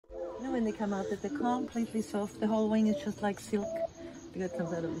skin when they come out that they're completely soft. The whole wing is just like silk. Because it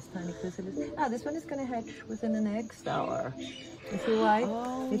comes out of this tiny chrysalis. Ah, this one is going to hatch within the next hour. You see why?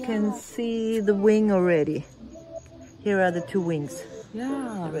 Oh, you can see the wing already. Here are the 2 wings.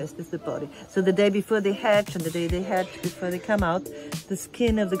 Yeah. The rest is the body. So the day before they hatch and the day they hatch before they come out, the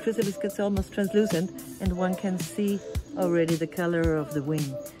skin of the chrysalis gets almost translucent and one can see already the color of the wing.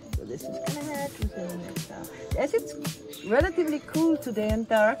 So this is going to hatch within the next hour. As it's relatively cool today and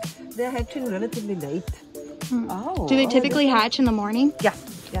dark, they're hatching relatively late. Oh. Do they typically hatch in the morning? Yeah.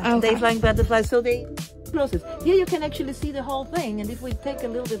 Okay. Day-flying butterflies, so they process. Here you can actually see the whole thing, and if we take a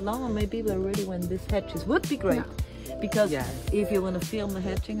little bit longer, maybe we're ready when this hatches. Would be great. Yeah. Because if you want to film the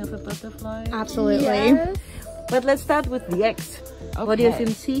hatching of a butterfly. Absolutely. Yes. But let's start with the eggs. Okay. What you can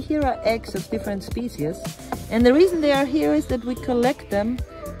see here are eggs of different species. And the reason they are here is that we collect them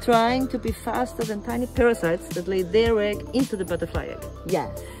trying to be faster than tiny parasites that lay their egg into the butterfly egg.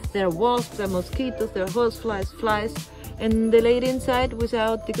 Yes. There are wasps, there are mosquitoes, there are horseflies, flies, and they lay it inside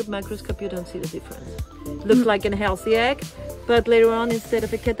without the good microscope. You don't see the difference. Looks like a healthy egg, but later on, instead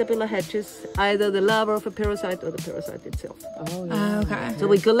of a caterpillar hatches either the larva of a parasite or the parasite itself. Oh, yeah. Okay. So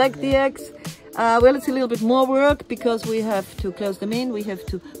we collect the eggs. Well, it's a little bit more work because we have to close them in. We have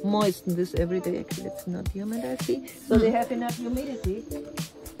to moisten this every day. Actually, it's not humid, I see. So they have enough humidity.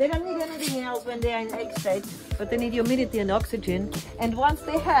 They don't need anything else when they are in egg state, but they need humidity and oxygen. And once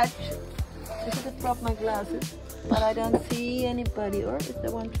they hatch, I should have dropped my glasses, but I don't see anybody. Or is there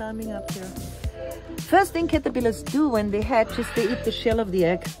one climbing up here? First thing caterpillars do when they hatch is they eat the shell of the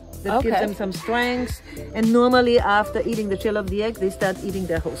egg. That gives them some strength. And normally after eating the shell of the egg, they start eating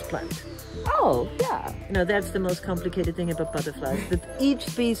their host plant. Oh, yeah. You know, that's the most complicated thing about butterflies. That each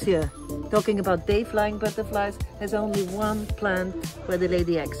species, talking about day-flying butterflies, has only one plant where they lay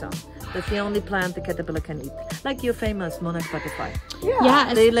the eggs on. That's the only plant the caterpillar can eat. Like your famous monarch butterfly.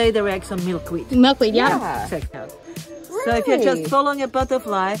 Yeah. They lay their eggs on milkweed. Milkweed, yeah. Check it out. So if you're just following a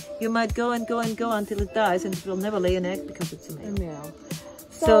butterfly, you might go and go and go until it dies, and it will never lay an egg because it's a male.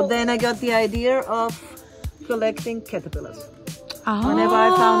 So then I got the idea of collecting caterpillars. Oh. Whenever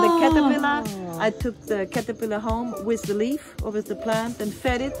I found a caterpillar, I took the caterpillar home with the leaf or with the plant and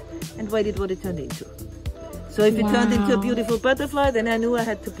fed it and waited what it turned into. So if it turned into a beautiful butterfly, then I knew I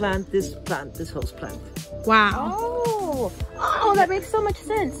had to plant, this host plant. Wow. Oh, that makes so much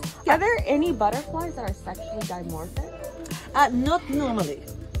sense. Are there any butterflies that are sexually dimorphic? Not normally,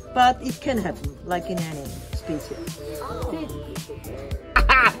 but it can happen, like in any species.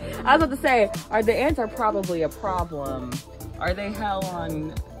 I was about to say, the ants are probably a problem. Are they hell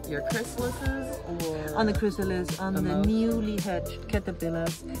on your chrysalises or on the chrysalis, on the newly hatched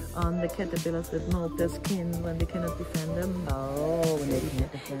caterpillars, on the caterpillars that mold their skin when they cannot defend them? Oh, when they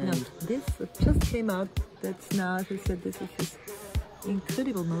can't defend. No, this just came out. That's now, as I said, this is this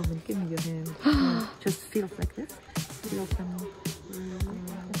incredible moment. Give me your hand. Just feels like this. Feel some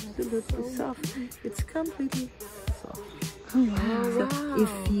absolutely soft. It's completely soft. Oh, wow. So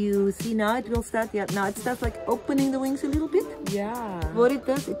if you see now, it will start. Yeah, now it starts like opening the wings a little bit. Yeah. What it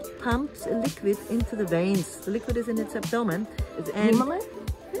does, it pumps a liquid into the veins. The liquid is in its abdomen. Hemoglobin?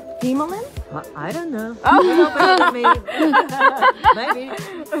 Hemoglobin? Well, I don't know. Oh, maybe.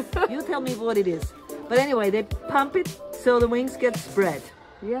 You tell me what it is. But anyway, they pump it so the wings get spread.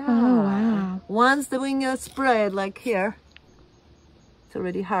 Yeah. Oh, wow. Once the wing is spread, like here, it's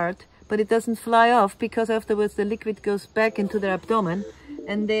already hard. But it doesn't fly off because afterwards the liquid goes back into their abdomen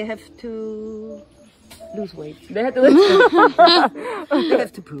and they have to lose weight. They have to lose They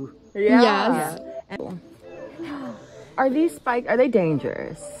have to poo. Yes. Are these spikes, are they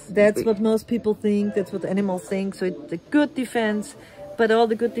dangerous? That's what most people think. That's what animals think. So it's a good defense. But all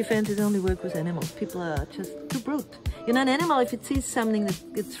the good defenses only work with animals. People are just too brute. You know, an animal, if it sees something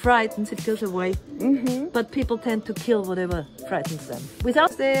that gets frightened, it goes away. But people tend to kill whatever frightens them.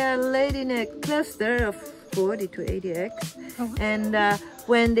 Without, they are laid in a cluster of 40 to 80 eggs. And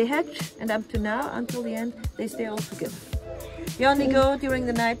when they hatch, and up to now, until the end, they stay all together. They only go during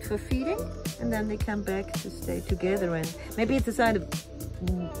the night for feeding, and then they come back to stay together. And maybe it's a sign of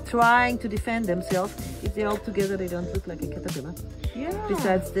trying to defend themselves. If they're all together, they don't look like a caterpillar. Yeah.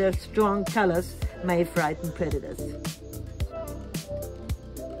 Besides, their strong colors may frighten predators. You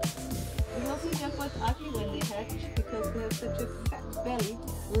will see they're quite ugly when they hatch because they have such a fat belly,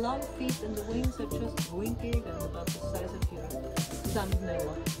 long feet, and the wings are just wrinkled and about the size of your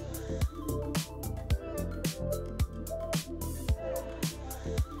thumbnail.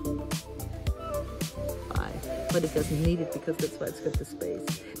 But it doesn't need it because that's why it's got the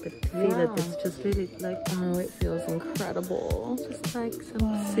space. But feel it, it's just really like, oh, it feels incredible. Just like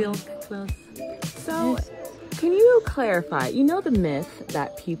some silk cloth. So, Can you clarify? You know the myth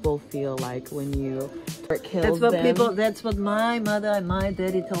that people feel like when you kills them? That's what my mother and my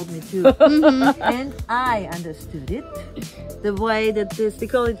daddy told me too. And I understood it. The way that they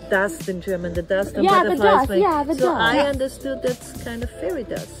call it dust in German, the dust of butterflies. The so dust. I understood that's kind of fairy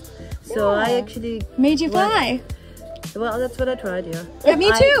dust. So I actually made you fly. Well, that's what I tried, yeah. Yeah,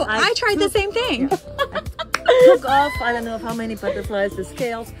 me too. I tried the same thing. Took off, I don't know how many butterflies, the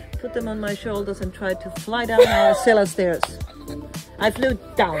scales, put them on my shoulders and tried to fly down our cellar stairs. I flew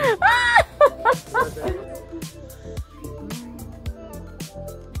down.